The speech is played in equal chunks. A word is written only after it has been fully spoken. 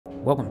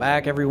Welcome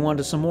back, everyone,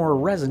 to some more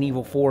Resident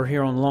Evil 4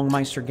 here on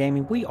Longmeister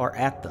Gaming. We are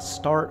at the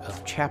start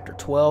of Chapter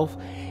 12,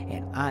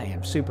 and I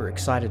am super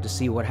excited to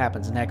see what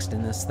happens next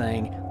in this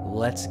thing.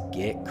 Let's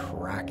get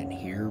cracking.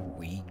 Here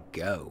we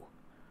go.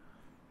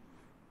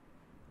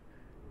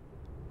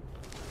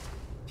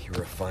 You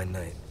were a fine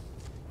night,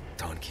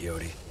 Don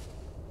Quixote.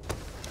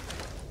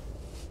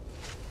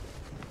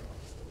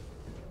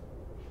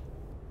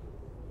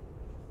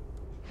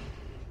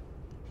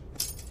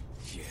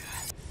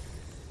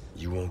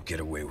 You won't get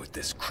away with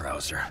this,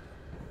 Krauser.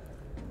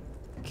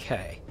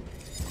 Okay.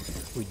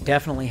 We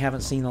definitely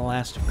haven't seen the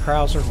last of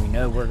Krauser. We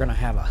know we're going to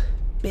have a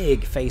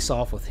big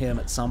face-off with him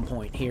at some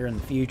point here in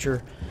the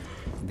future.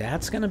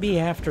 That's going to be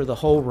after the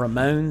whole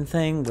Ramon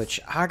thing, which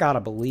I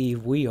gotta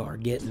believe we are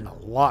getting a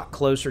lot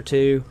closer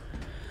to.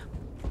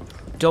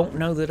 Don't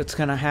know that it's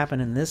going to happen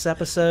in this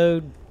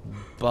episode,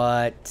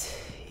 but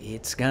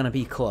it's going to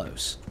be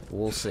close.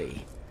 We'll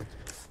see.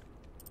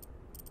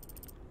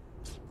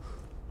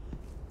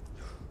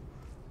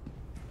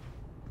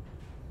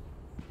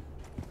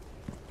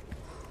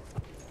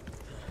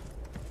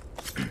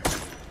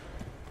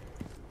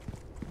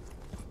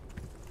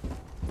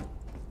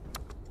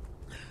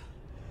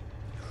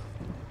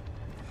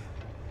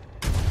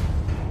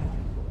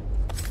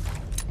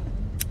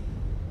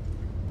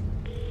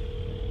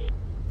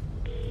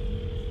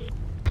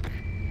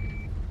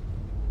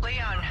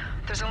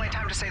 There's only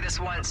time to say this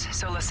once,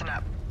 so listen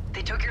up.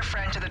 They took your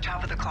friend to the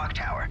top of the clock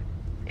tower.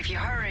 If you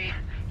hurry,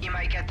 you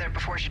might get there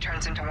before she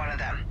turns into one of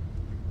them.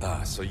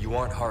 So you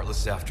aren't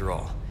heartless after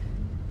all.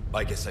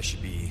 I guess I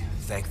should be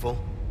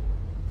thankful?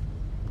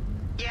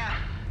 Yeah,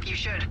 you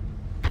should.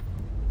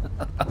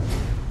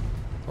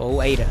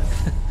 Oh, Ada.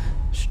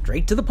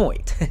 Straight to the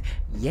point.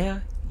 Yeah,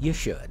 you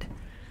should.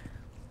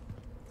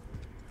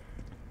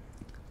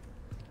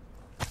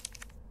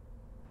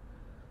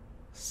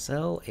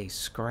 Sell a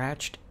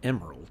scratched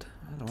emerald.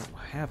 I don't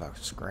have a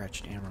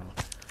scratched emerald.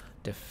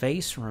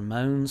 Deface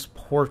Ramon's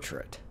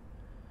portrait.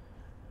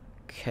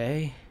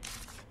 Okay.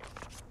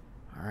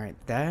 Alright,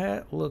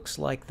 that looks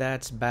like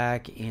that's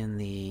back in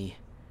the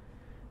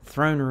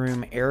throne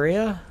room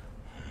area.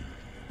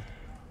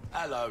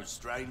 Hello,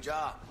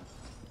 stranger.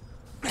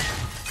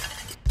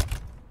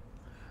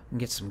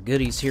 Get some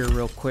goodies here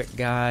real quick,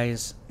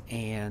 guys.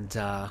 And,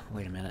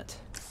 wait a minute.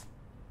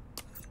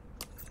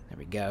 There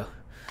we go.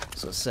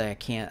 So let's say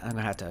I'm going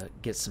to have to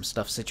get some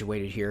stuff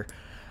situated here.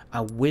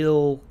 I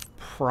will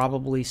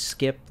probably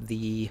skip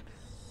the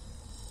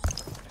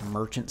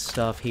merchant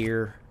stuff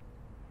here.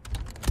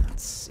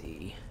 Let's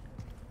see.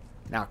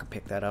 Now I can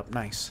pick that up.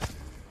 Nice.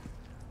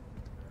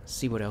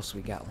 See what else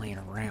we got laying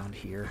around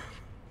here.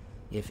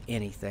 If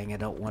anything, I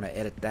don't want to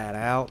edit that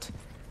out.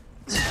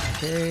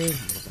 Okay, a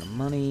little bit of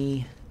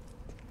money.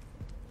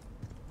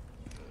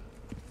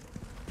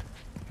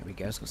 There we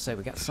go. I was going to say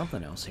we got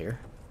something else here.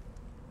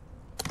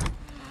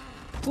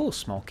 Ooh,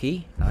 small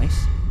key.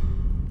 Nice.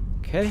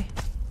 Okay.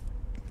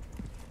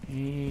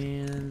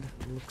 And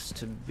looks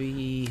to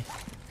be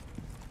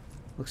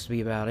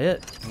about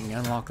it. We can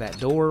unlock that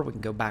door. We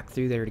can go back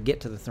through there to get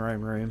to the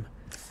throne room.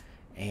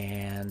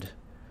 And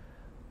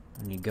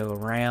when you go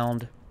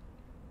around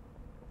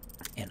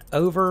and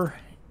over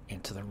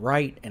and to the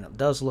right, and it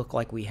does look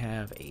like we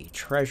have a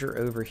treasure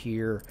over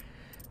here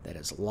that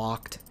is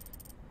locked.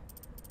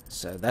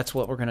 So that's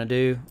what we're going to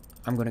do.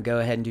 I'm going to go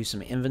ahead and do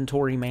some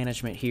inventory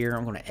management here.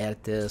 I'm going to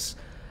edit this.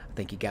 I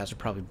think you guys are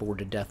probably bored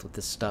to death with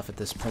this stuff at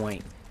this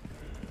point.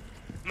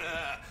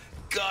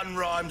 Gun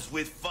rhymes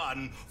with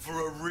fun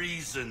for a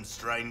reason,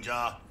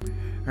 stranger.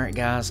 Alright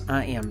guys,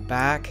 I am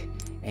back.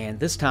 And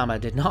this time I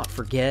did not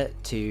forget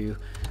to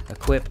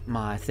equip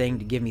my thing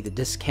to give me the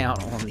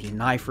discount on the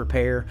knife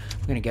repair.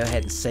 I'm going to go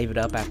ahead and save it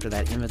up after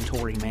that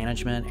inventory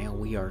management, and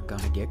we are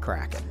going to get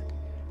cracking.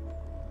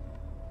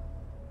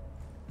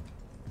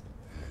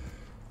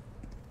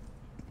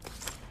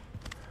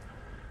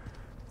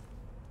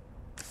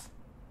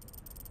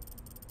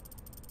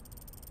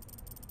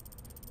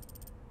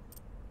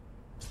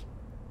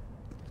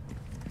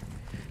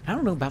 I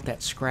don't know about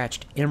that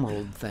scratched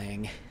emerald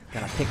thing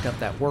that I picked up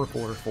that work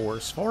order for.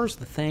 As far as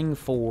the thing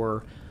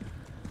for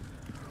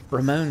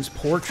Ramon's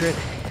portrait,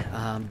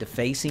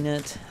 defacing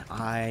it,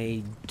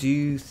 I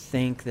do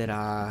think that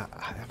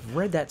I've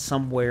read that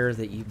somewhere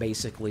that you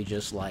basically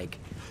just like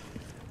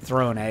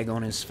throw an egg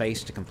on his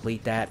face to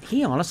complete that.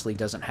 He honestly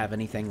doesn't have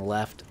anything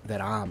left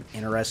that I'm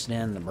interested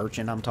in, the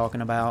merchant I'm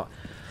talking about,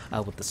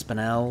 with the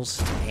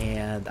spinels,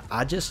 and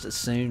I just as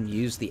soon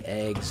use the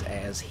eggs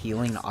as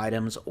healing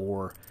items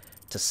or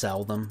to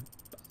sell them.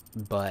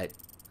 But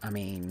I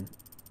mean,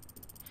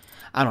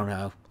 I don't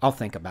know. I'll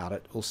think about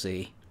it. We'll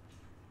see.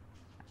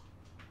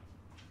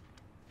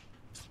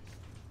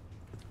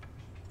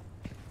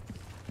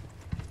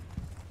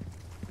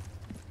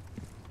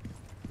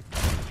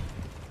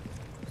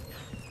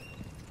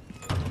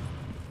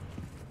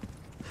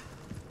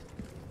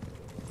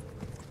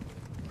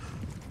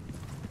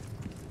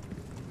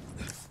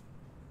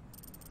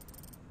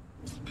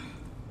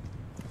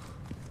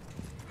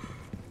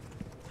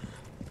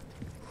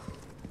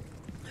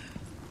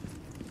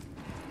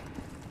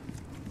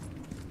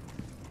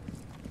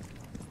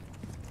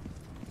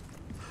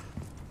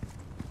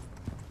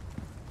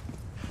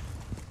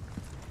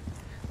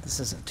 This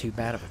isn't too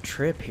bad of a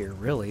trip here,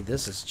 really.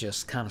 This is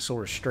just kind of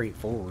sort of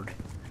straightforward.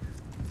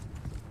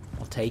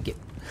 I'll take it.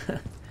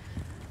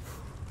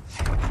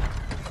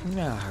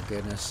 Oh,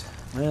 goodness.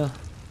 Well,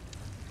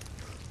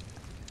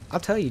 I'll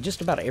tell you,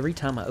 just about every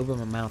time I open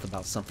my mouth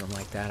about something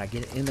like that, I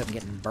end up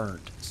getting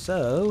burnt.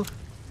 So,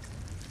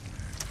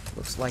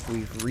 looks like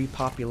we've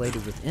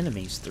repopulated with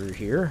enemies through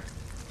here.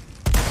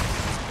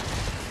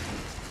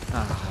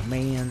 Ah,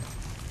 man.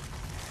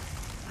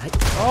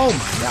 Oh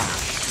my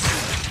gosh.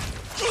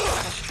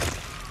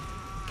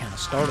 Kind of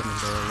startled me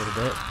there a little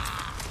bit.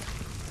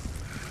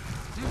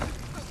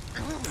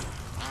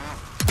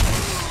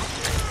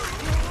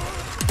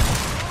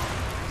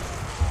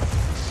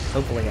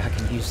 Hopefully I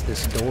can use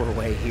this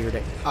doorway here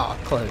to... Oh,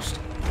 closed.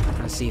 I'm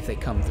gonna see if they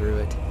come through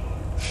it.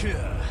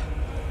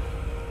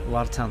 A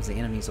lot of times the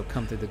enemies will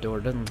come through the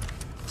door.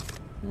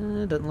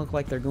 Doesn't look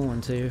like they're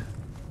going to.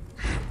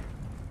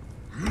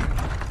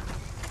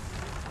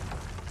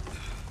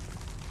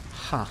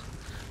 Huh.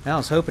 Now I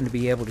was hoping to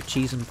be able to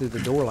cheese them through the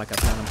door like I've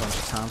done a bunch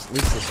of times. At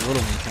least this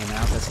little one came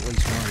out. That's at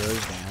least one of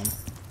those down.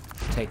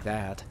 Take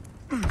that.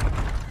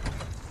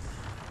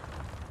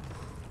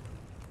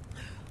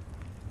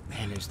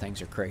 Man, those things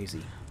are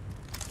crazy.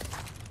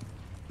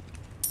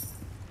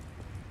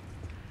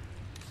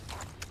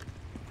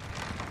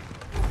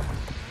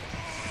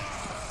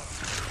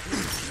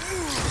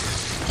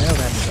 Well,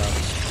 that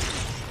sucks.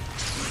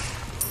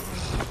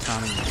 My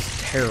timing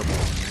is terrible in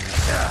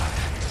there.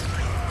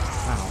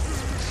 Wow.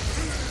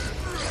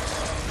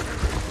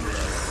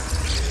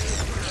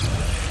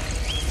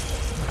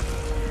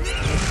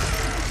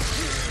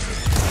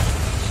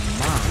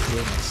 My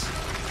goodness.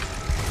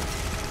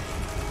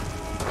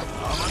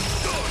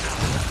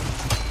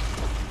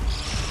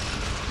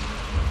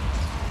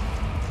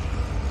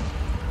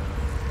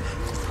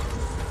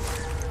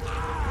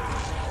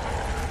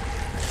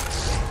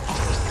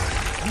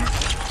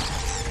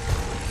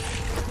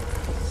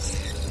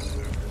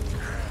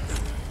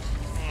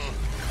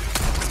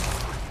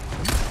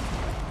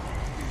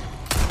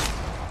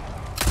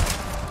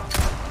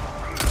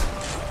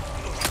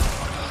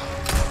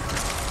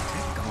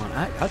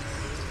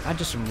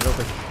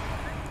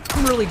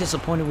 I'm really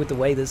disappointed with the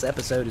way this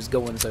episode is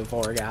going so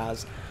far,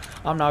 guys.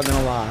 I'm not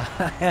gonna lie.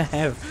 I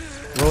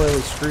have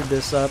royally screwed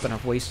this up and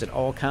I've wasted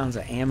all kinds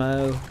of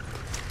ammo.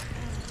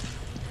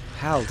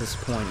 How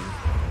disappointing.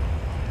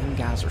 Them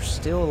guys are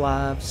still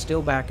alive,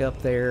 still back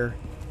up there.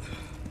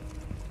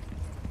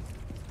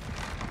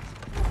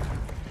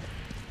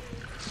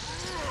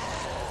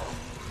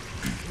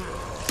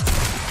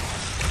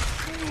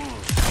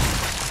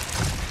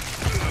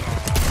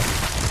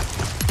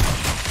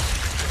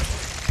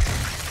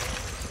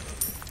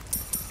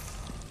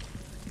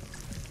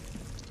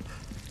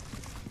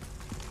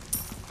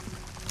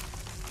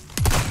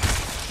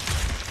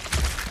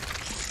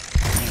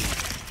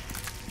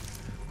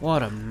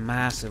 What a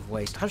massive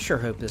waste. I sure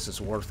hope this is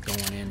worth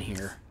going in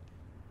here.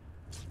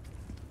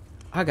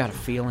 I got a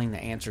feeling the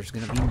answer is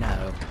going to be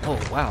no.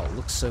 Oh, wow. It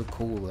looks so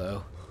cool,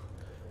 though.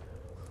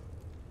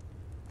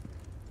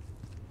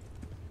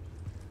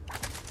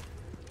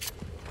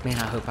 Man,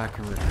 I hope I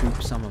can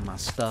recoup some of my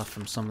stuff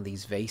from some of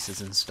these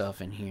vases and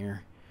stuff in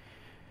here.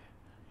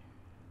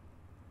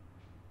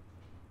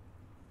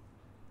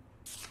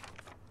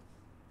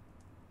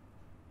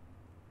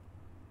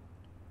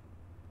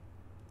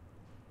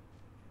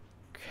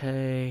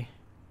 Okay.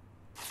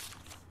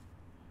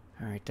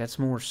 Alright, that's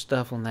more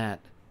stuff on that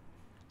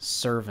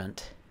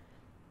servant.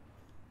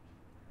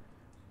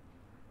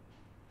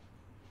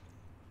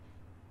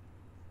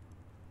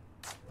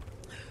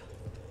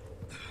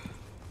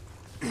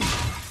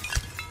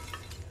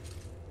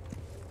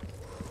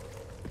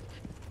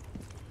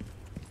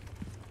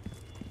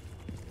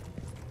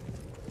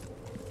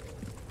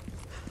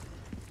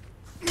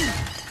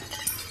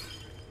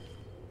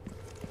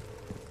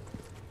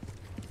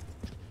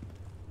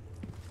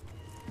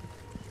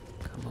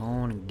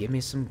 Give me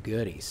some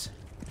goodies.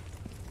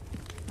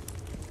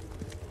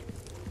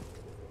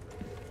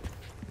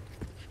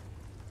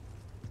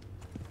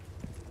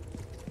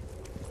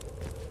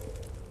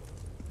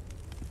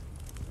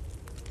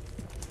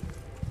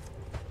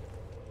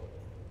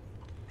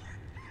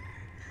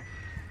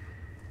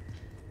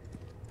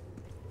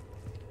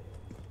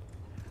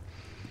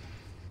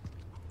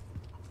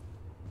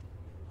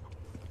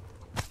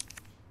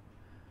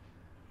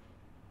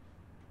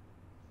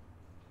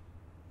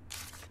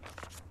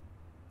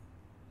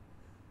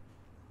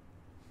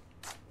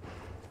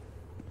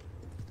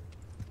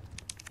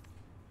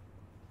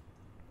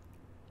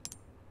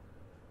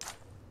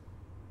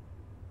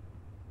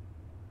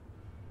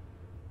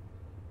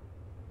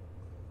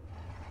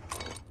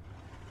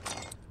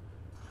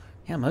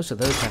 Yeah, most of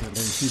those haven't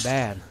been too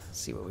bad.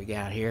 Let's see what we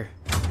got here.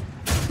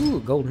 Ooh, a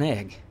golden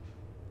egg.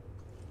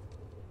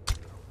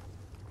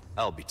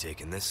 I'll be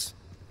taking this.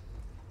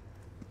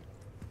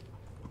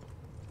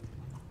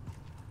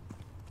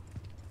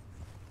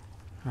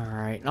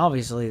 Alright, and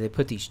obviously they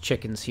put these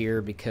chickens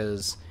here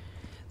because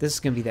this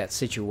is going to be that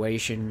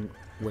situation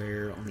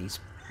where on these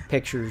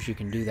pictures you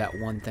can do that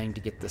one thing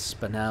to get the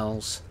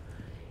spinels,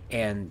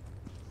 and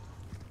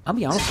I'll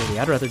be honest with you,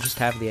 I'd rather just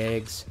have the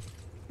eggs,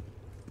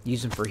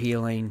 use them for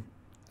healing.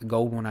 The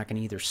gold one I can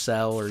either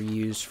sell or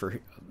use for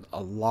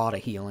a lot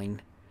of healing.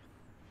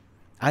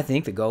 I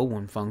think the gold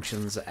one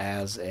functions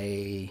as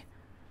a,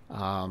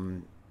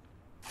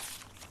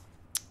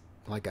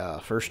 like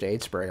a first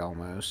aid spray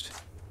almost.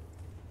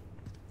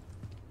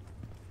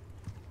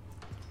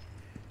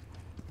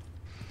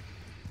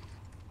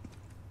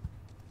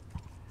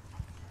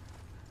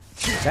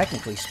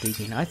 Technically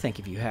speaking, I think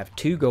if you have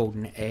 2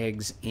 golden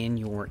eggs in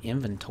your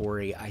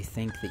inventory, I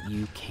think that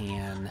you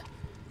can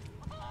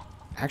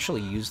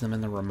actually use them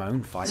in the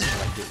Ramon fight to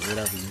like get rid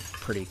of him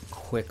pretty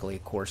quickly.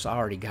 Of course, I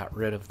already got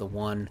rid of the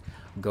 1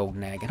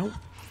 golden egg. I don't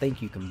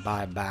think you can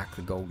buy back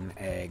the golden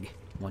egg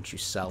once you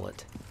sell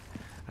it.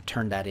 I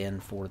turned that in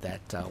for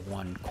that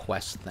 1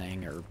 quest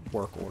thing or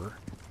work order.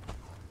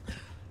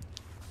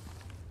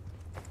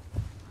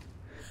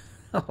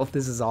 Oh,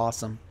 this is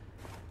awesome.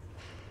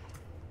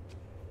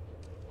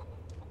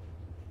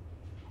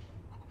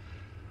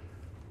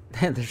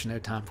 There's no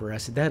time for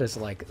rest. That is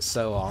like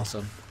so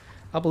awesome.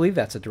 I believe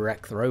that's a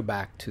direct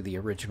throwback to the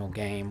original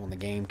game on the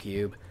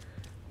GameCube.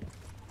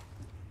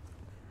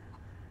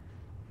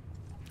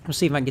 Let's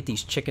see if I can get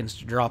these chickens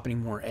to drop any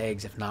more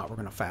eggs. If not, we're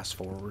going to fast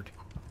forward.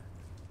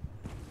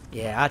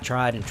 Yeah, I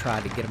tried and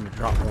tried to get them to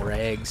drop more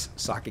eggs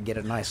so I could get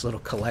a nice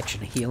little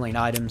collection of healing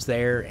items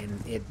there,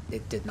 and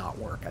it did not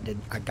work.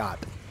 I got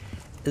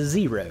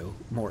 0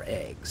 more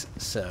eggs.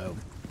 So,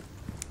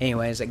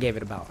 anyways, I gave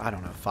it about, I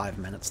don't know, 5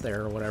 minutes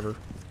there or whatever.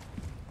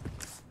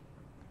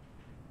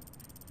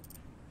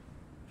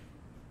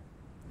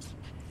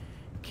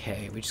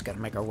 Okay, we just got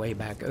to make our way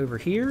back over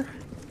here.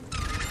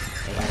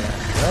 And,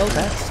 well,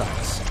 that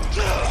sucks.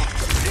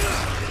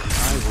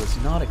 I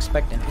was not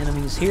expecting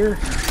enemies here.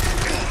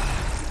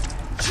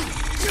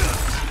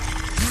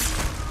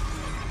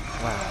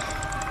 Wow.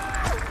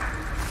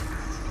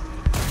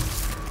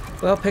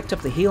 Well, picked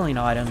up the healing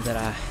item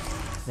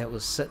that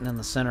was sitting in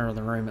the center of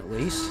the room at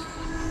least.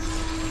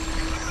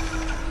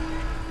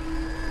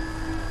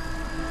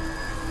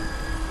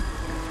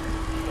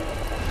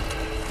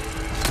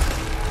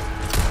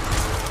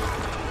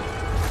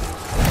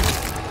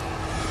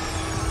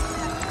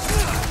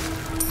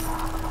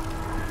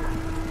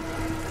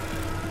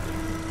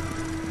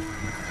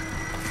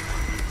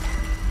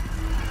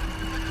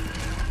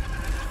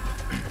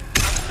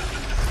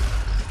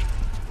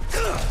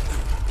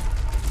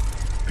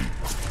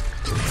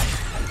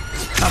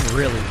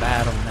 Really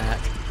bad on that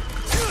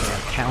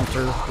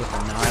counter with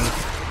a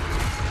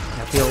knife.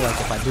 I feel like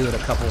if I do it a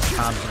couple of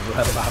times in a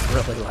row, I've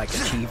really like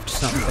achieved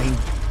something.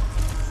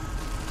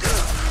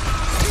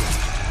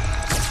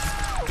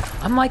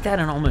 I'm like that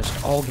in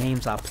almost all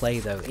games I play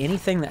though.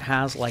 Anything that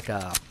has like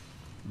a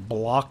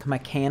block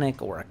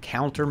mechanic or a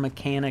counter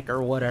mechanic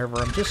or whatever,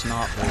 I'm just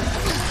not very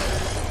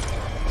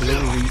good.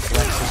 Little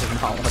reflexes are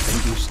not what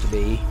they used to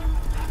be.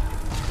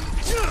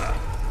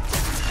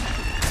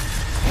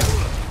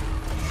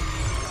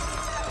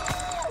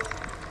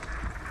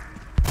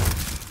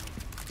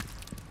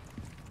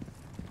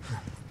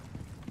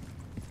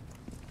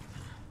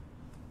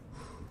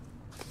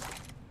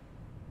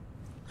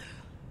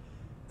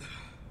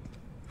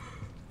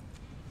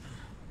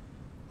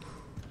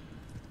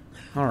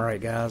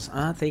 Alright guys,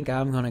 I think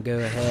I'm going to go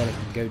ahead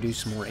and go do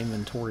some more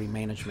inventory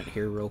management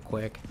here real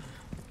quick.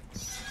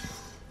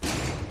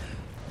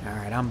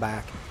 Alright, I'm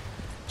back.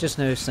 Just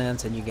no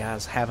sense in you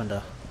guys having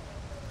to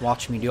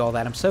watch me do all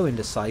that. I'm so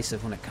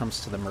indecisive when it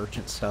comes to the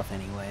merchant stuff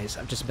anyways.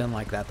 I've just been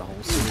like that the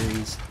whole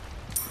series.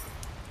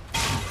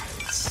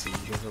 Let's see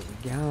here what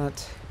we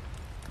got.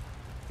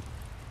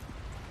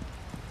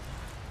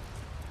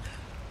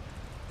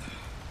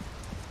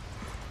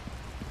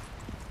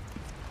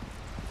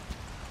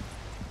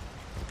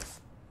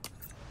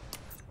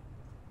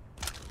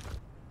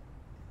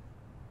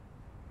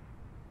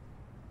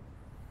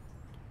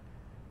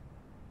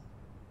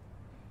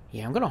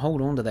 Yeah, I'm going to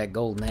hold on to that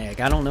golden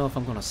egg. I don't know if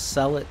I'm going to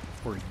sell it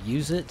or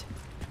use it,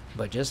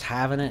 but just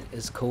having it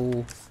is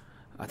cool.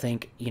 I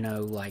think, you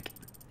know, like,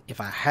 if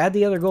I had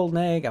the other golden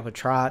egg, I would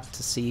try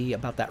to see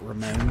about that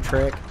Ramon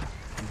trick,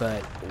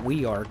 but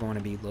we are going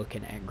to be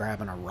looking at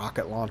grabbing a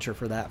rocket launcher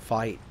for that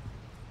fight,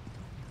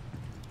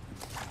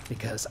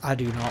 because I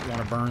do not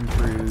want to burn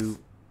through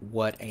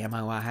what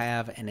ammo I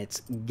have, and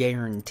it's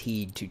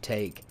guaranteed to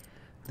take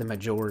the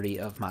majority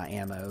of my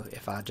ammo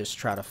if I just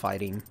try to fight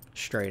him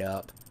straight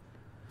up.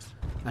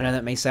 I know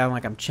that may sound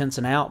like I'm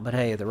chinsing out, but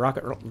hey, the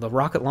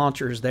rocket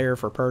launcher is there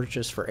for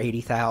purchase for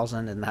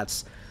 80,000, and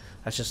that's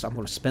just, I'm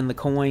going to spend the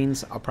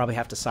coins. I'll probably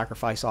have to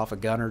sacrifice off a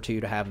gun or two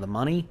to have the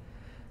money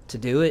to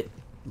do it,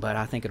 but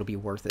I think it'll be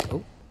worth it.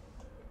 Oh.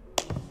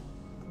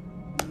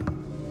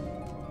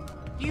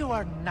 You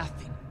are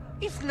nothing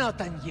if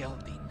not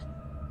unyielding,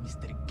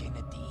 Mr.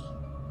 Kennedy.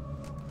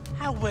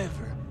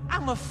 However,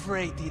 I'm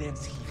afraid it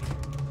ends here.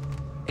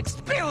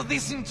 Expel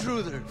this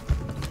intruder!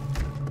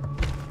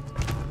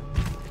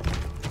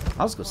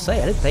 I was going to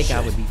say, I didn't think I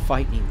would be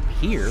fighting him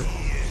here.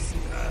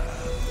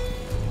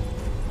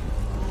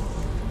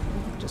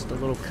 Just a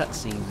little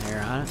cutscene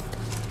there. I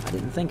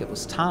didn't think it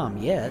was Tom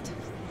yet.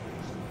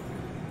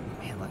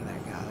 Man,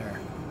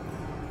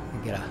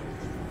 get a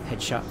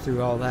headshot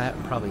through all that.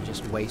 Probably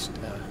just waste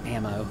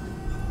ammo.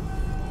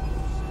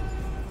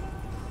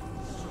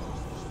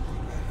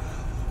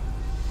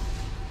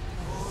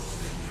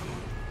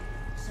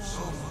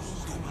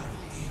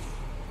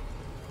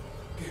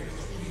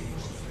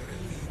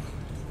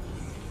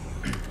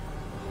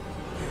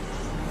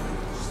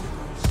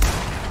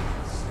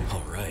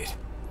 All right.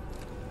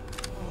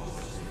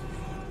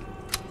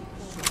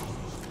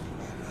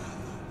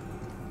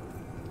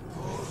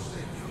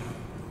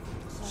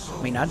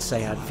 I mean, I'd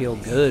say I'd feel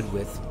good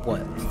with, what,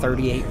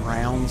 38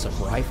 rounds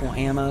of rifle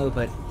ammo,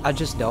 but I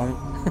just don't.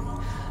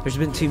 There's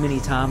been too many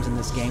times in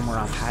this game where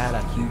I've had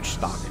a huge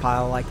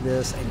stockpile like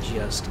this and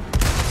just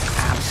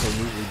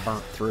absolutely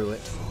burnt through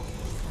it.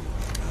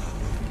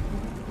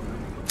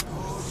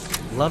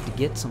 Love to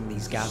get some of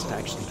these guys to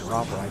actually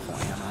drop rifle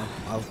ammo.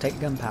 I'll take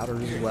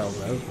gunpowder as well,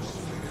 though.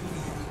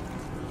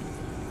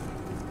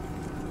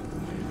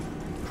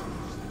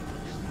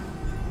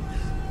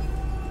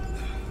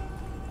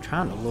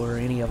 Trying to lure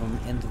any of them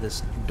into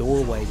this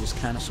doorway, just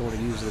kind of sort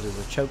of use it as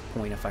a choke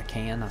point if I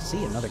can. I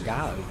see another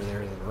guy over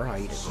there to the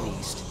right, at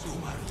least.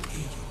 I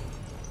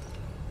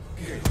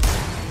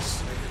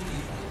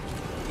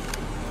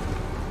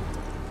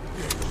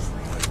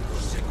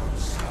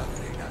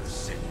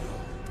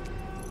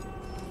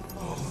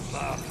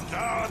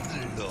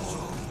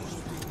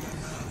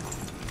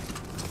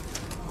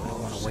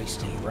don't want to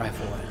waste any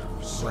rifle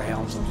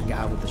rounds on the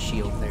guy with the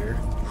shield there.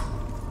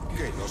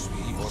 Que los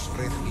vivos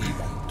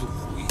reciban tu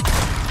juicio.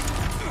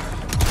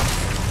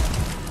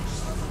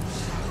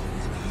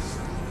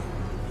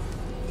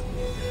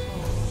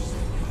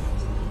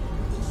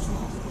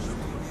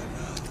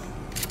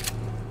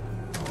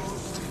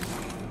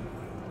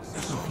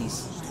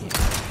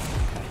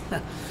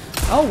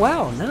 Oh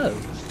wow, no.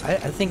 I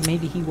think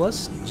maybe he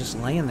was just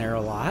laying there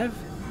alive.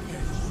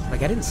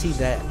 Like, I didn't see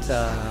that,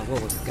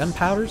 what was it,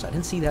 gunpowders? I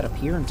didn't see that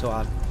appear until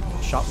I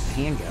shot with the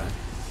handgun.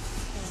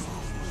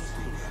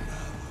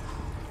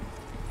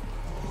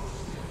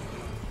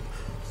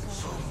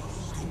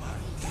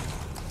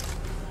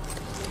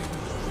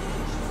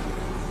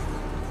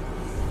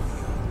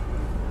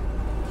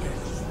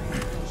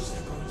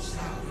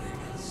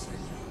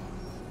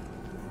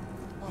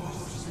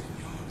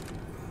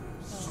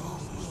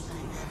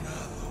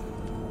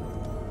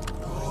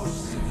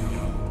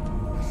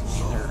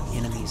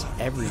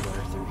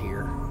 Everywhere through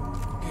here.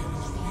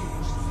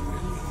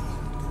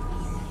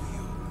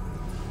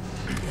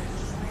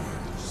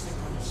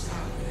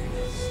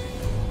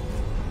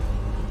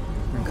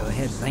 I'm gonna go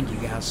ahead and thank you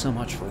guys so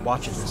much for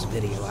watching this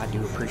video. I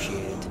do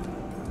appreciate it.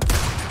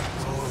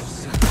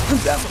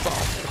 That was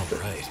awful.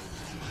 All right.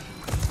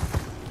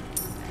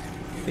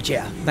 But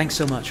yeah, thanks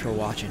so much for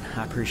watching.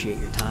 I appreciate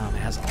your time,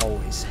 as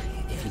always.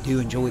 If you do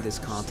enjoy this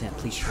content,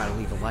 please try to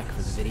leave a like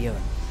for the video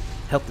and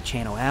help the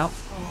channel out.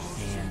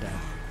 And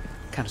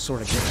kind of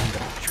sort of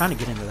trying to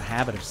get into the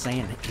habit of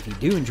saying, if you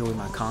do enjoy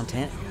my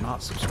content and you're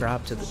not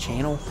subscribed to the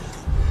channel,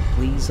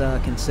 please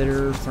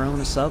consider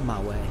throwing a sub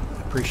my way.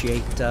 I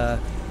appreciate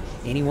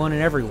anyone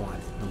and everyone.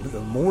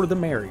 The more the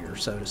merrier,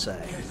 so to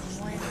say.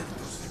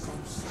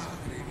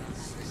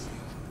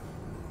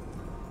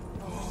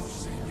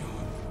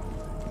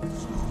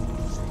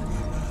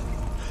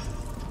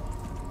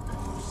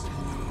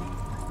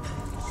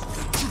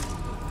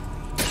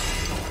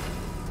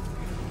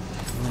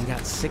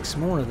 Got 6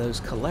 more of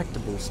those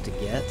collectibles to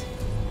get.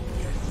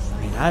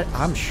 I mean,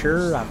 I'm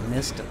sure I've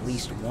missed at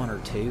least 1 or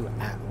 2,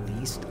 at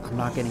least. I'm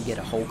not going to get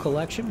a whole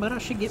collection, but I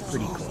should get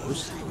pretty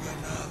close.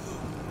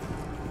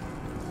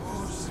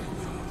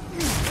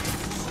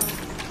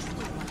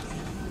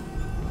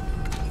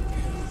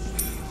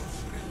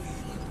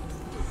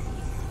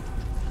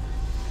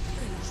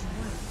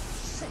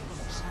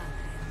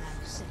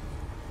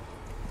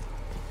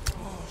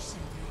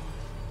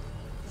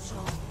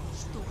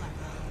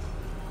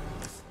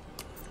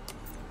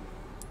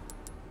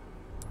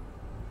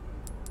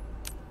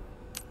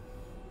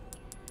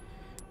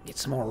 Get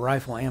some more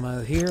rifle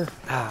ammo here.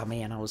 Ah,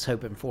 man, I was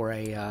hoping for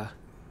a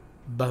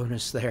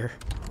bonus there.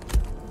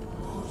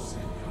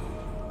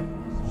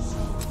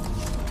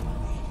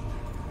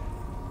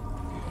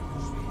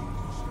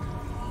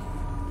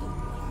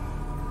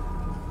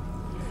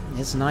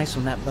 It's nice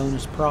when that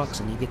bonus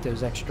procs and you get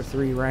those extra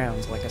 3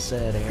 rounds. Like I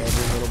said,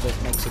 every little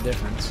bit makes a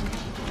difference.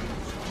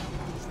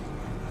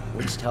 At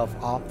least help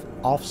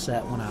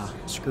offset when I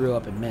screw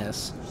up and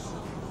miss.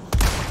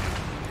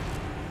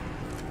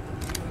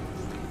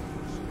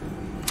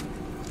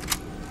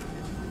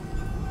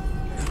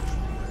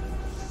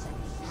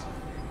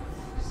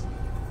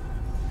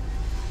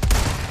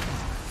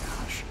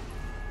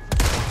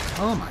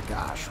 Oh my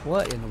gosh,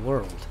 what in the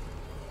world?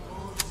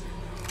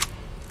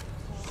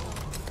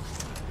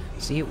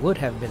 See, it would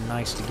have been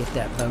nice to get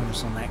that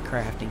bonus on that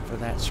crafting for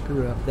that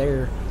screw up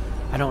there.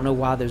 I don't know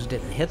why those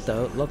didn't hit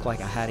though. It looked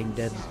like I had him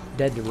dead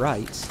to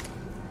rights.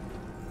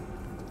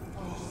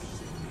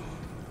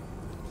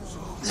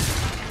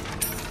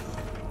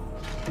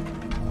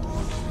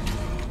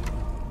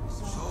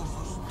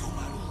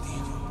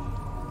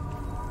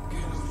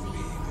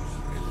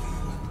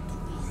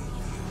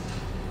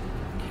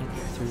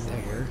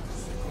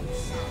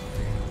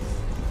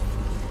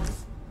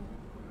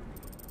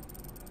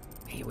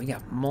 see. We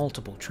got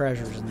multiple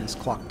treasures in this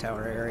clock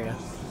tower area.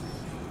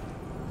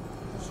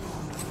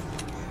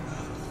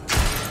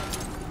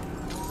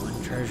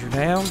 One treasure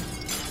down.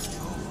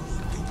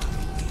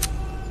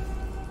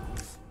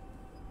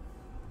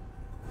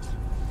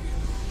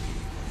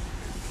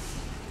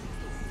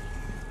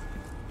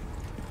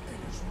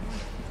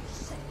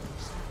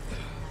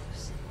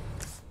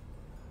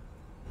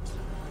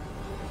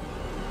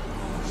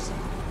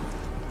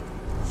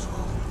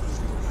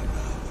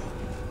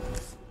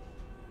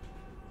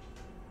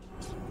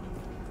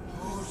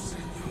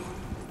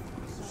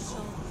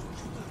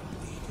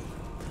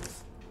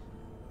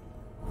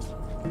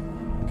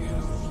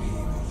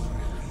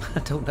 I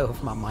don't know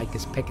if my mic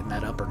is picking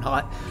that up or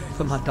not,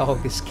 but my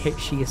dog is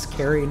she is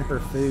carrying her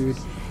food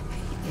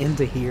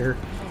into here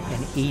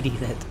and eating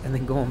it, and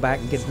then going back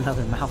and getting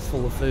another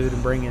mouthful of food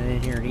and bringing it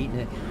in here and eating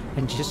it,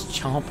 and just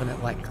chomping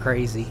it like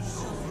crazy.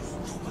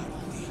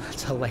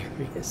 That's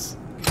hilarious.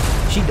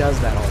 She does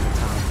that all the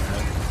time,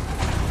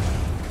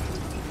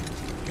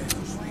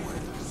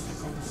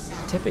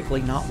 though.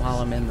 Typically not while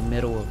I'm in the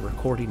middle of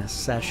recording a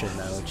session,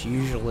 though. It's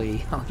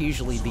usually, I'll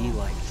usually be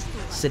like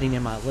sitting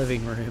in my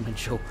living room, and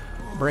she'll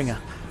bring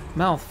a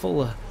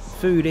mouthful of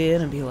food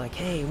in and be like,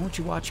 hey, won't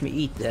you watch me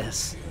eat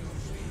this?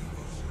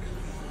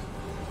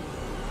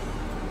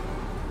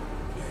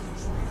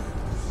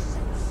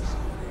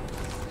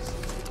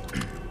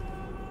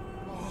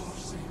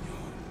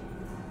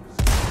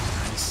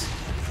 Nice.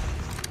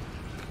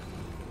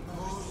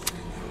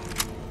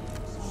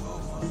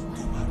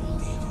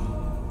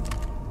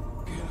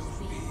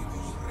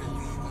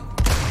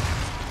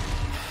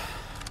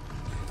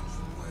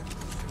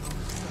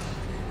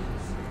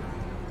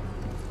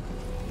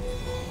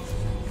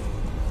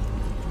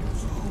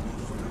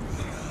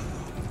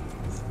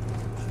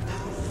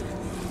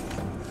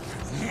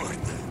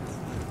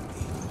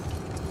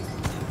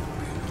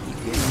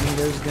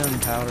 Those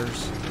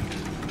gunpowders.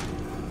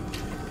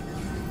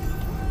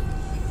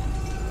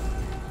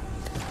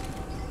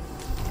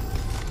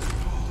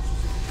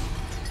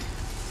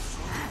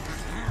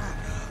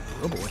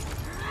 Oh boy. Yeah,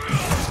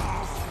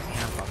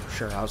 I thought for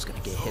sure I was gonna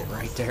get hit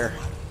right there.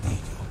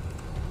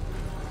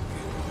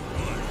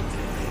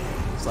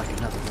 It's like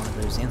another one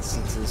of those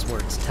instances where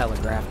it's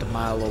telegraphed a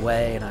mile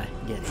away and I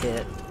get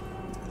hit.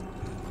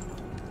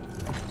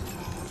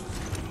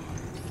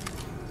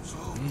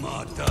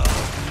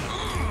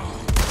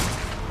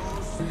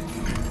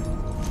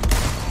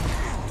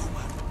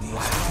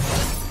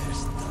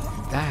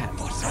 That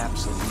was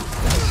absolutely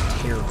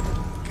terrible.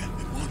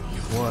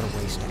 What a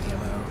waste of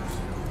ammo.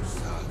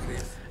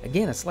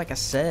 Again, it's like I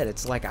said,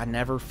 it's like I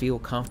never feel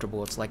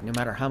comfortable. It's like no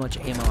matter how much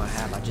ammo I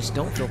have, I just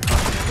don't feel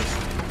comfortable.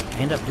 I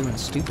end up doing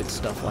stupid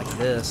stuff like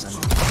this and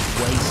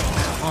wasting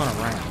a ton of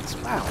rounds.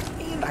 Wow,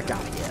 and I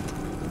got hit.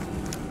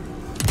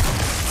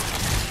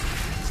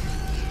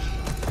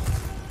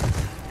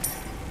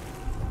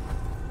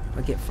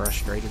 I get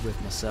frustrated with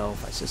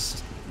myself. It's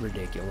just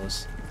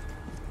ridiculous.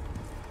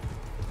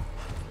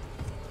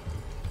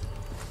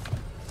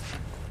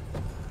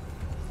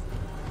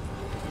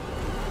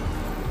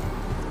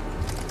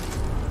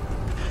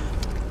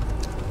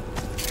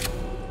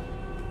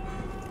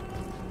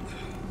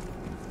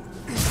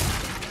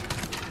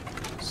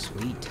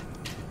 Sweet.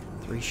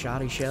 3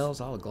 shoddy shells,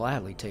 I'll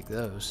gladly take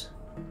those.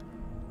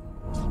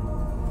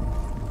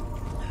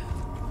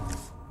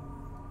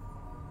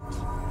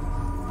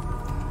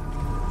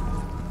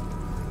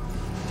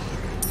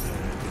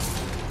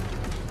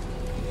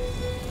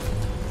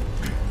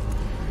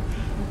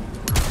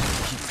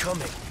 Keep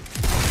coming.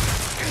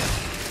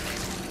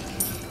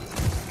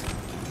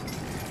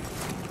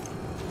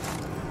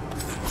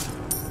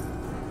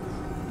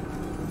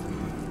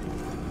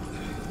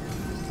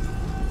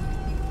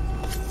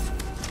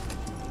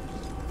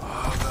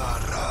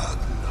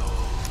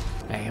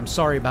 Hey, I'm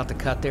sorry about the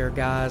cut there,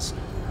 guys.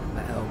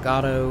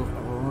 Elgato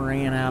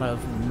ran out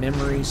of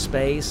memory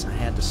space. I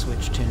had to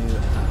switch to new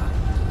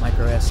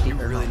micro SD, You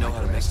really know how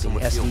to make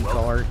someone feel SD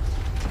welcome. card.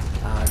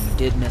 You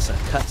did miss a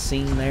cut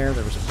scene there.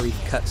 There was a brief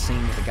cut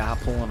scene with a guy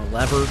pulling a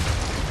lever.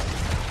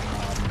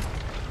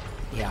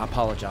 Yeah, I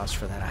apologize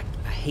for that.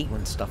 I hate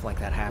when stuff like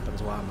that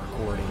happens while I'm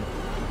recording.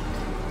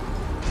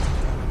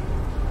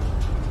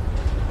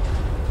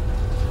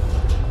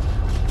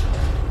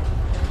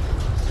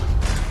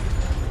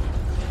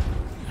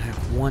 I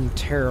have 1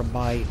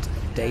 terabyte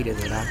of data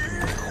that I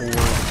can record,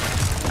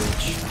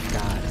 which I've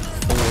got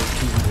 4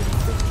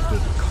 250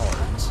 gig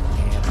cards,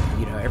 and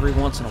you know, every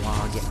once in a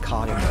while I get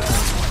caught in between.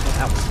 Well,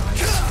 that was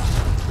nice.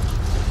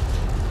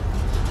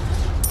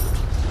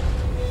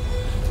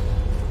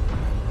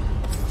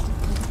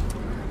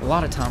 A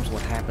lot of times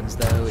what happens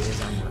though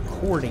is I'm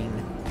recording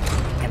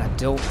and I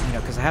don't, you know,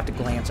 because I have to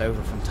glance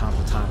over from time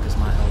to time because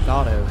my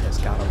Elgato has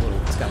got a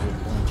little, it's got a little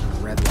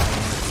blinking red light on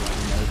it to let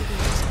me know that it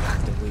is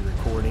actively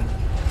recording.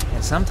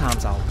 And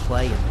sometimes I'll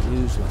play and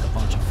lose with a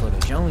bunch of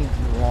footage. I only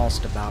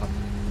lost about a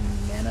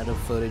minute of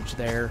footage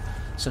there,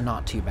 so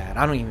not too bad.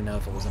 I don't even know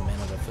if it was a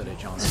minute of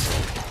footage,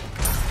 honestly.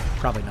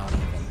 Probably not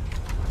even.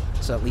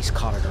 So at least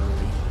caught it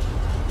early.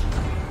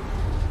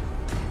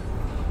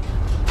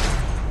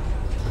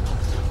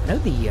 know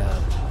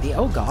the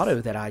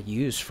Elgato that I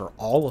use for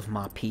all of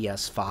my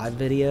PS5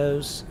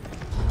 videos,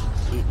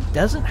 it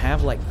doesn't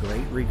have like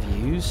great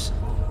reviews.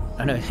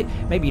 I know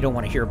maybe you don't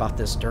want to hear about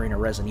this during a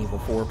Resident Evil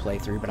 4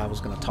 playthrough, but I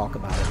was going to talk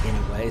about it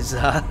anyways.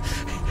 I've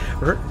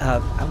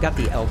got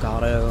the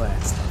Elgato, and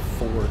it's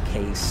the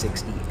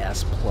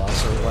 4K60S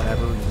Plus or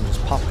whatever. You can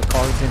just pop the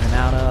cards in and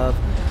out of.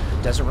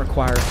 It doesn't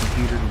require a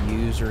computer to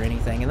use or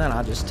anything, and then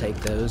I just take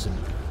those and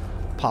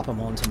pop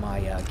them onto my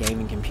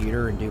gaming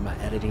computer and do my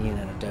editing in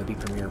Adobe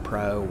Premiere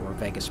Pro or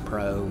Vegas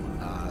Pro.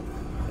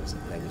 What is it,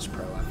 Vegas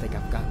Pro? I think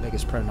I've got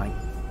Vegas Pro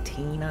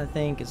 19, I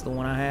think, is the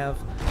one I have.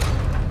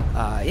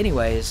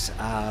 Anyways,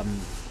 I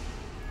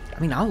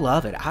mean, I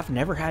love it. I've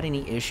never had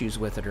any issues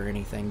with it or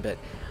anything, but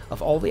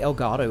of all the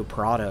Elgato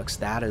products,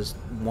 that is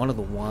one of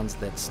the ones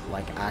that's,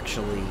 like,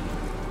 actually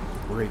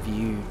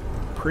reviewed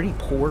pretty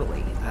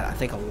poorly. I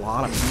think a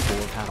lot of people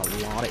have had a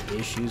lot of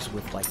issues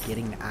with, like,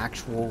 getting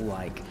actual,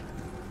 like,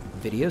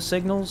 video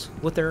signals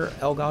with their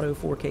Elgato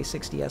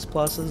 4K60S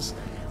Pluses.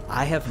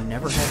 I have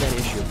never had that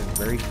issue. I've been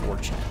very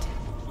fortunate.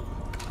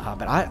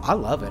 But I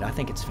love it. I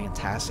think it's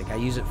fantastic. I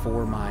use it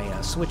for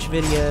my Switch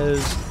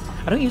videos.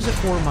 I don't use it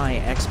for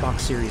my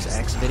Xbox Series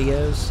X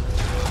videos.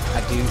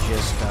 I do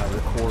just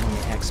record on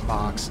the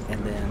Xbox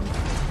and then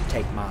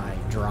take my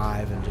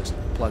drive and just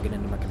plug it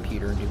into my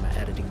computer and do my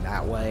editing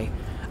that way.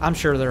 I'm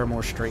sure there are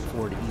more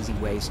straightforward, easy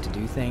ways to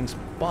do things,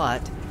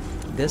 but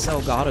this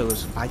Elgato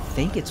is, I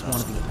think it's one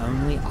of the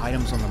only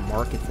items on the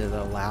market that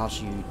allows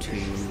you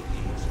to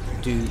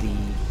do the,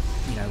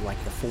 you know,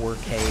 like the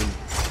 4K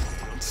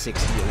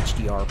 60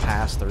 HDR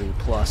pass-through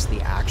plus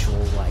the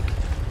actual, like,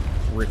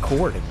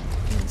 recording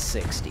in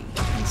 60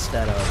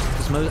 instead of,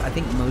 because I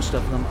think most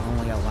of them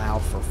only allow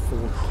for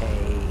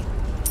 4K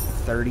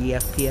 30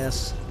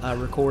 FPS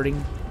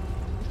recording.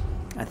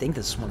 I think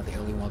this is one of the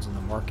only ones on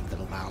the market that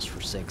allows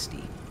for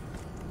 60.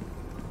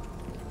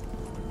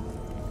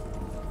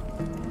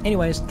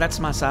 Anyways, that's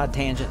my side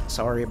tangent.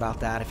 Sorry about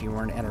that if you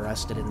weren't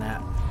interested in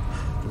that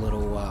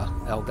little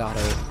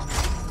Elgato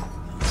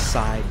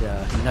side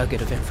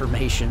nugget of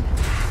information.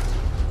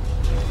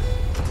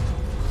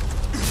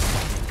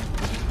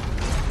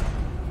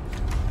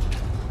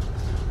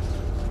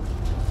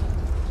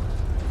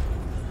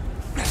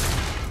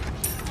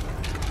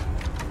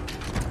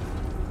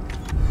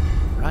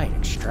 Right,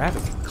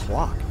 extravagant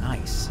clock.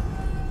 Nice.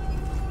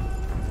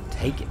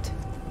 Take it.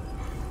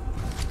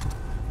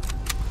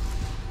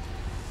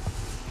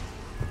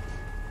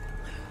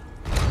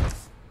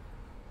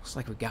 Looks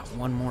like we got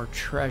one more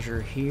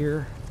treasure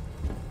here.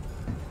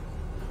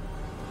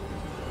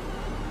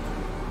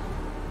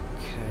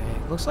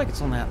 Okay, looks like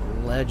it's on that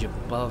ledge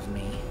above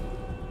me.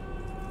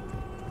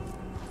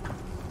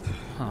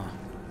 Huh.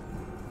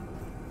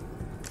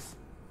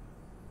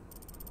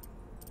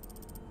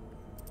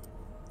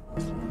 I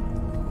don't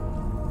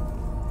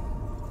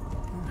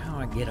know how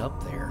I get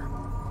up there.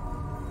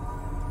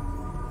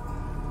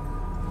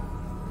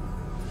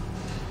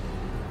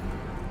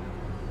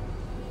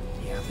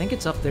 I think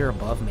it's up there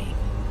above me.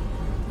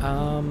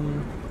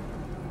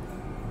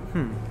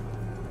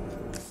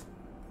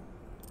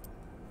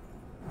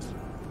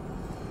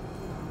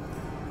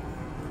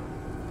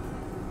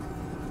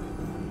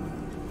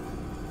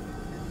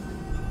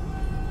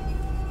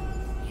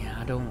 Yeah,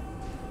 I don't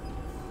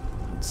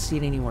see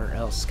it anywhere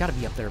else. It's got to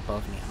be up there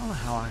above me. I don't know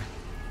how I'm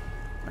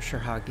not sure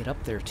how I get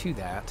up there to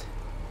that.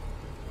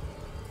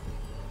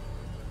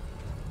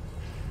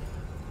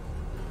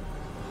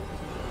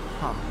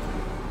 Huh.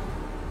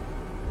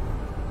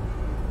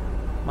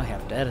 Might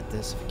have to edit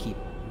this if I keep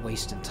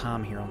wasting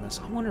time here on this.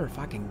 I wonder if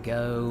I can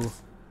go...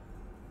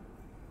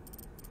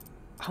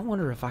 I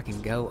wonder if I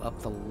can go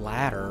up the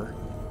ladder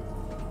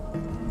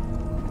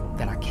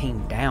that I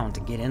came down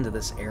to get into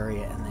this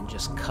area and then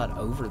just cut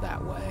over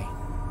that way.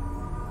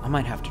 I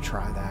might have to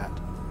try that.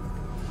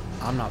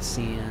 I'm not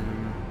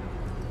seeing...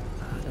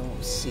 I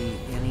don't see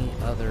any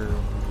other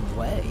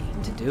way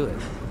to do it.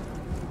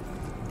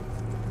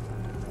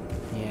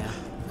 Yeah,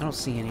 I don't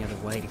see any other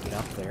way to get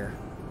up there.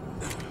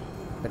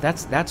 But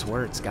that's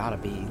where it's gotta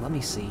be. Let me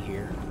see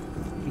here.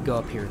 You go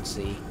up here and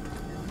see.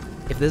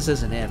 If this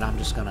isn't it, I'm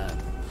just gonna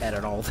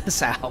edit all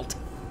this out.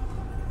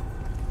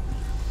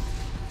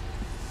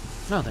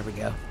 Oh, there we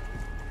go.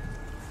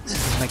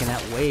 Making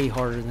that way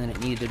harder than it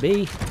needed to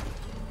be.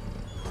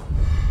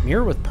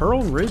 Mirror with pearl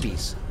and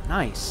rubies.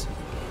 Nice.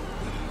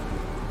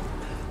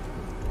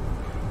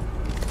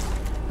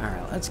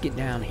 Alright, let's get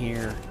down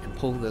here and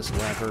pull this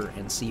lever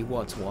and see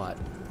what's what.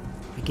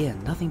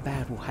 Again, nothing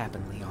bad will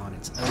happen, Leon.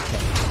 It's okay.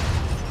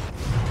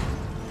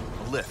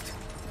 A lift.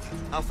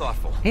 How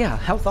thoughtful. Yeah,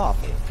 how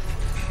thoughtful.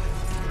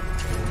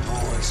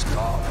 Oh,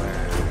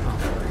 Scarlet. Oh,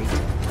 great.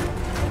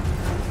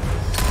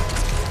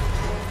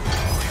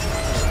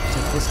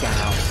 Take this guy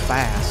out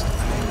fast. I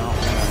do not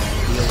want to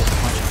deal with a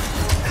bunch of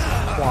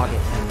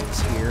clogget enemies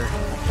here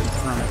in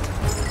front of it.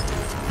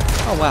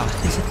 Oh, wow. I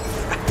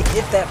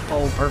hit that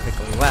pole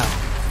perfectly. Wow.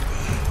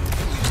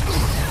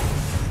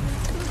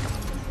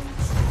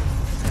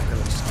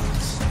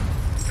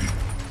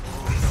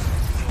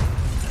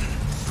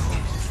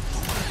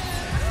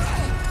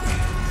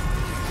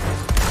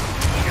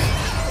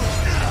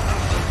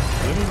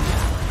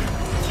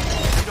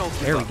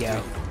 There we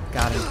go.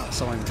 Got him.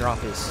 Saw him drop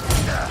his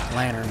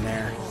lantern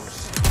there.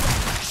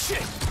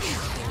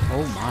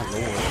 Oh my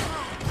lord.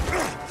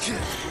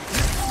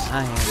 I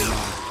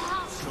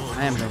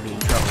am gonna be in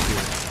trouble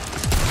here.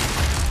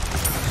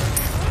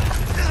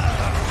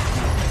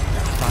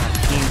 Got 5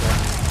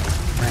 handgun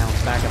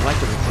rounds back. I'd like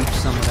to recoup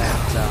some of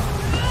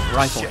that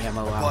rifle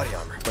ammo I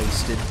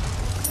wasted.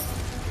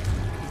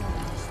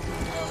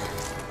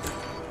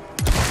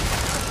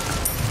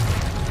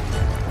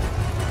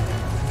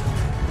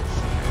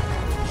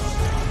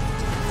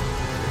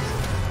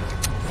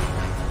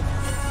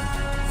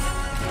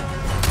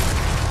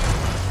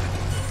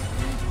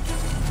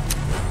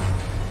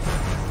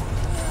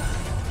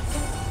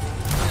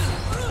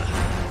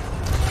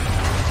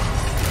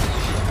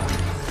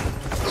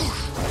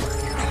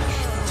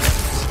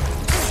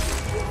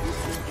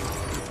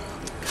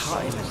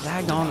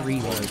 Daggone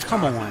reload.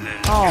 Come on.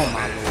 Oh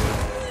my lord.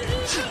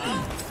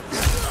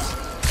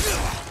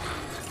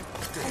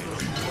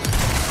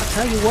 I'll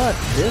tell you what,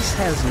 this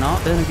has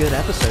not been a good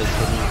episode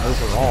for me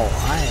overall.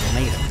 I have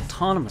made a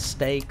ton of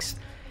mistakes,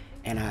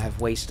 and I have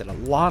wasted a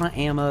lot of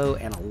ammo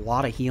and a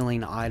lot of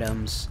healing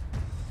items.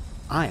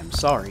 I am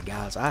sorry,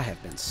 guys. I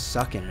have been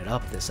sucking it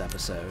up this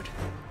episode.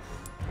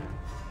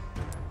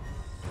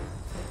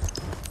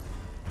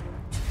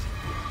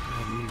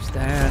 I'll use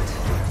that.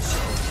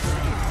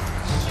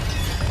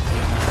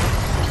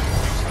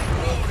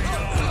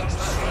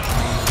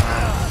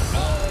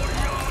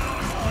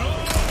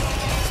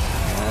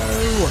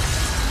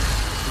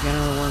 We got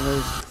another one of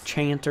those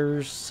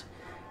chanters,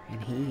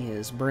 and he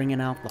is bringing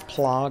out the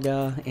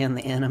Plaga and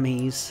the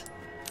enemies.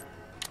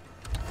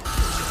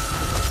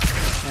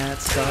 That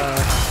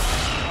sucks.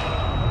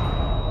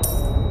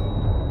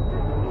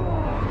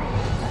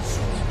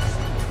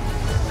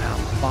 Wow,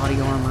 my body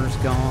armor's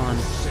gone.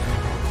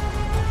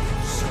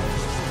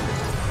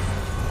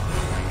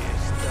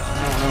 I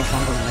don't know if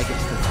I'm going to make it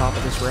to the top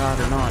of this ride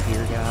or not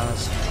here,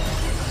 guys.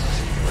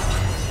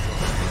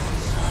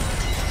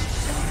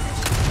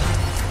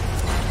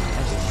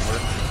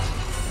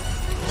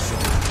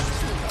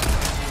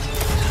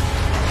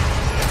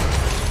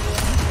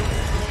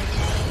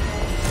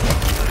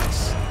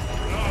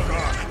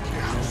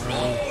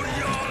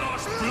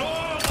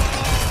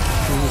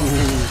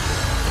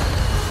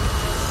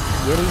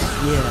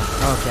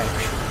 Yeah, okay.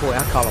 Boy,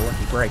 I call a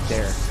lucky break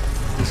there.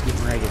 He's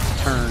getting ready to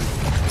turn.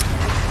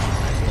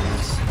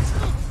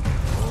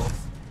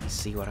 Let's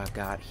see what I've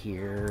got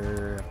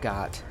here.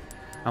 I'm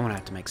gonna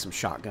have to make some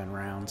shotgun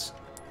rounds.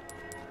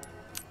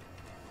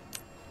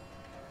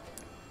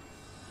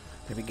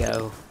 There we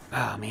go.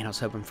 Ah, man, I was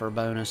hoping for a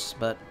bonus,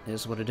 but it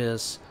is what it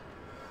is.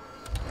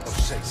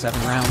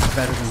 7 rounds is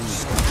better than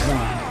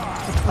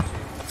 1.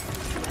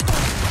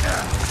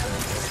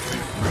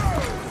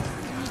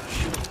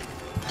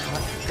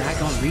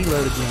 Daggone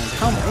reload again.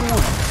 Come on.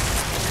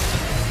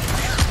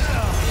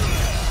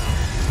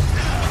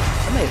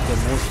 I may have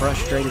been more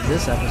frustrated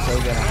this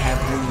episode than I have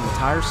been the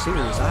entire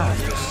series. I am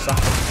just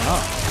sucking it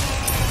up.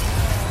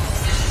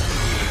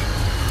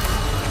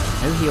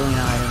 No healing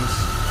items.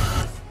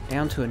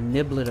 Down to a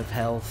niblet of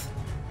health.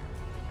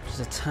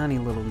 Just a tiny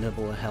little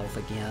nibble of health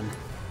again.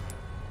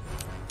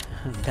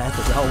 Death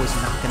is always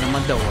knocking on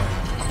my door.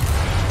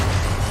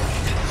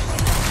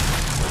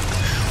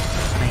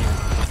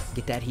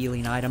 Get that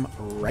healing item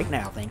right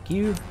now, thank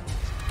you.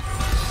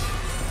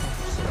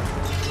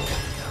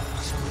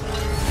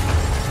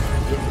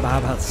 Getting by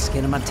the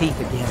skin of my teeth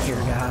again here,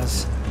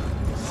 guys.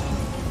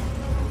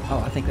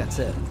 Oh, I think that's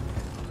it.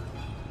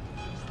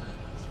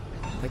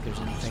 I don't think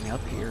there's anything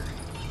up here.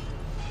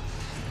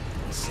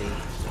 Let's see.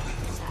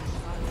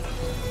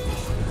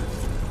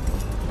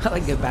 I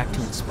like go back to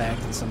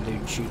inspect and some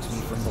dude shoots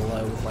me from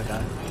below with like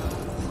a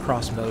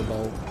crossbow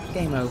bolt.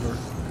 Game over.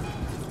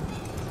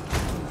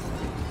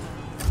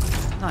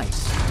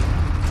 Nice.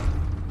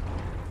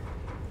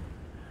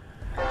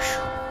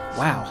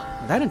 Wow,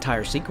 that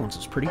entire sequence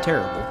is pretty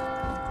terrible.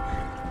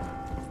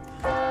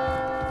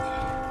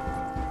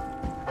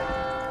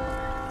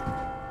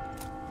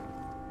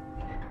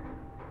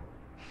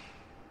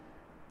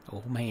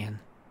 Oh man.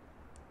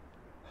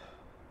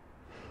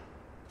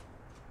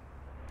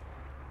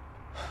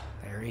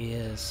 There he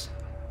is.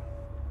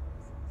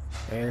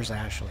 There's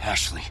Ashley.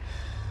 Ashley.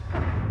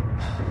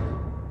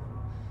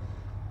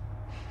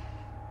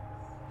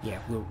 Yeah,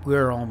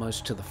 we're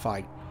almost to the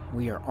fight.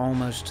 We are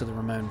almost to the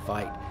Ramon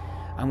fight.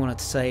 I'm going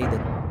to say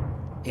that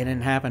it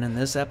didn't happen in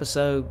this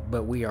episode,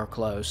 but we are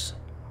close.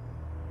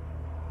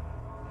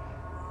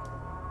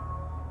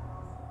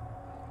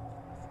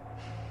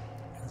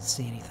 Let's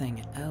see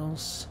anything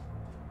else.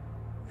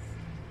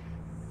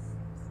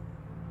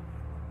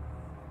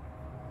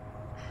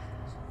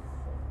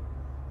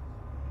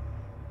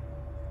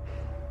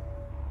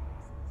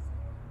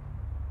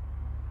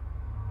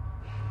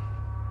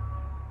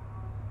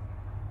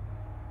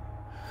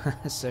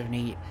 So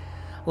neat.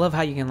 I love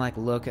how you can like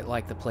look at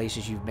like the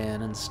places you've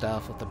been and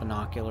stuff with the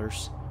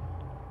binoculars.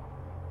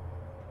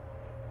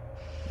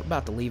 We're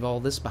about to leave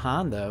all this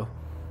behind though.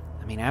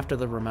 I mean, after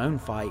the Ramon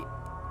fight,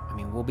 I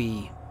mean, we'll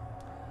be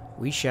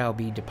we shall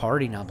be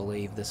departing, I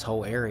believe, this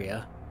whole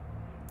area.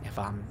 If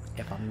I'm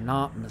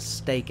not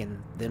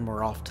mistaken, then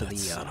we're off to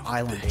the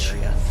island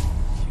area.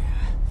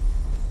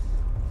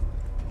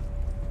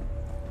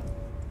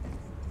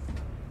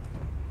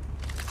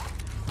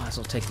 Might as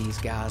well take these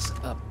guys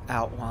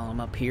out while I'm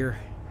up here.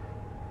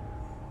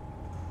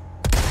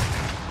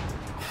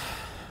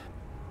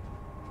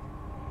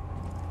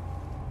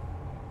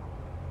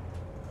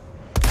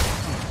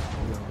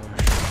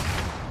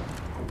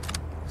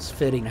 It's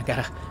fitting. I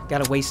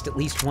gotta waste at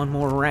least one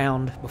more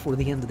round before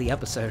the end of the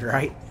episode,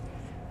 right?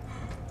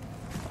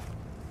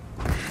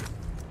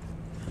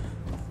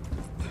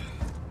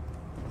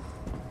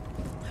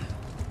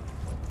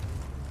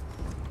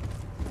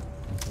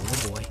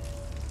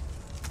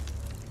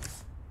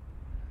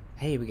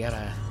 Hey, we got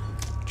a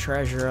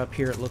treasure up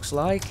here, it looks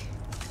like.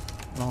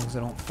 As long as I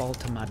don't fall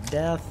to my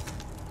death.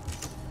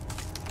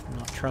 I'm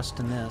not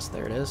trusting this.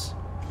 There it is.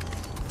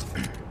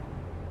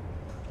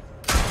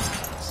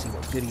 Let's see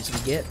what goodies we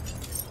get.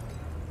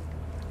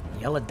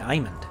 Yellow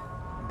diamond.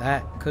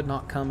 That could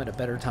not come at a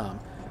better time.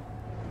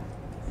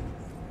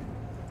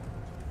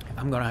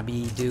 I'm going to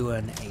be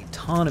doing a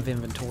ton of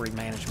inventory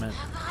management.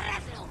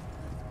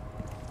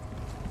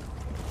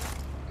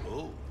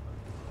 Oh,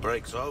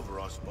 break's over,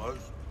 I suppose.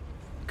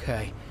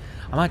 Okay,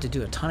 I'm about to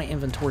do a ton of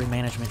inventory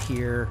management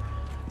here.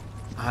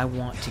 I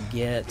want to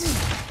get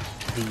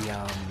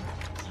the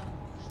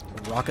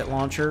rocket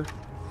launcher,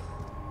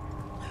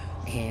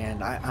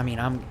 and I mean,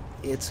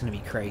 it's gonna be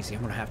crazy.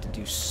 I'm gonna have to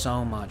do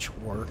so much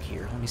work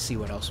here. Let me see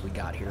what else we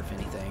got here, if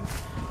anything.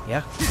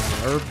 Yeah,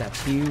 another herb,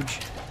 that's huge.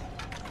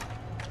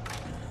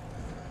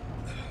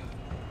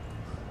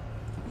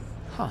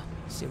 Huh,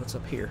 let's see what's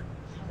up here.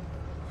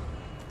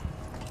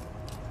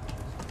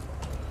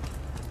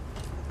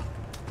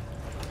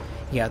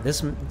 Yeah,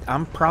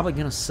 I'm probably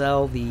going to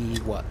sell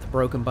the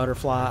broken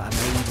butterfly. I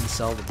may even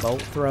sell the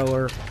bolt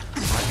thrower. I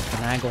can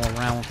finagle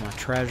around with my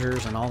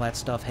treasures and all that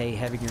stuff. Hey,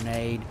 heavy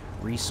grenade,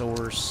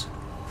 resource.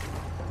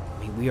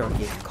 I mean, we are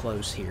getting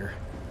close here.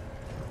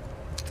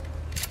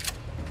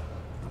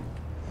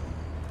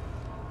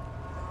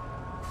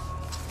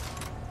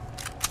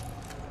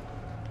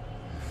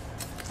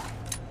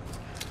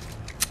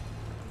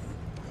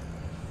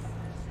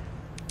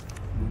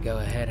 Go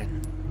ahead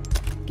and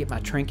get my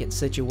trinket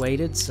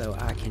situated so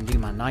I can do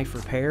my knife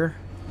repair.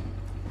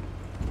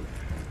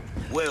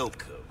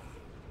 Welcome.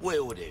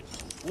 Well then,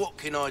 what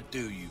can I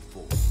do you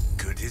for?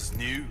 Good as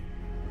new.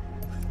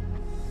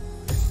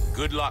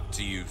 Good luck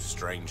to you,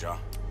 stranger.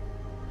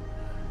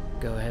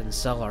 Go ahead and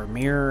sell our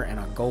mirror and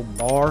a gold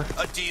bar.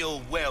 A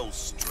deal well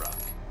struck.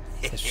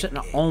 It's sitting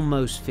at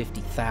almost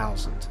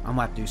 50,000. I'm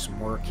gonna have to do some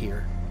work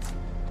here.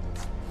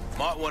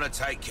 Might want to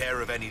take care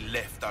of any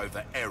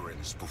leftover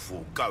errands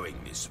before going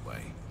this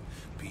way.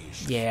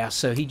 Yeah,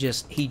 so he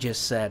just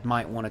said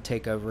might want to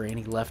take over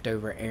any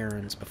leftover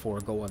errands before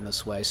going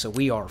this way. So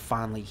we are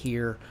finally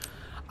here.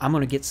 I'm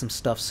going to get some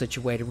stuff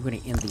situated. We're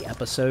going to end the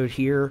episode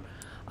here.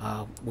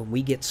 When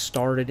we get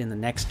started in the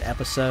next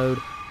episode,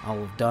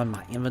 I'll have done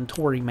my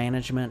inventory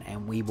management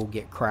and we will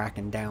get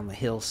cracking down the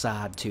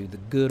hillside to the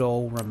good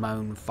old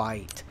Ramon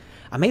fight.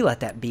 I may let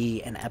that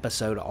be an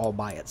episode all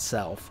by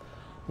itself.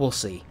 We'll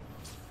see.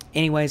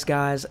 Anyways,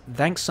 guys,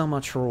 thanks so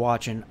much for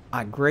watching.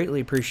 I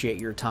greatly appreciate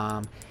your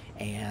time.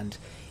 And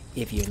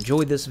if you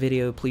enjoyed this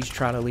video, please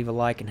try to leave a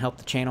like and help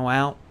the channel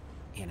out.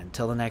 And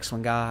until the next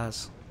one,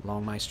 guys,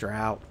 Longmeister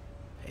out.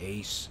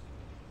 Peace.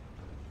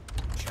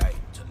 Shame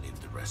to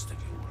live the rest of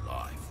your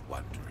life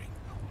wondering,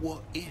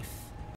 what if?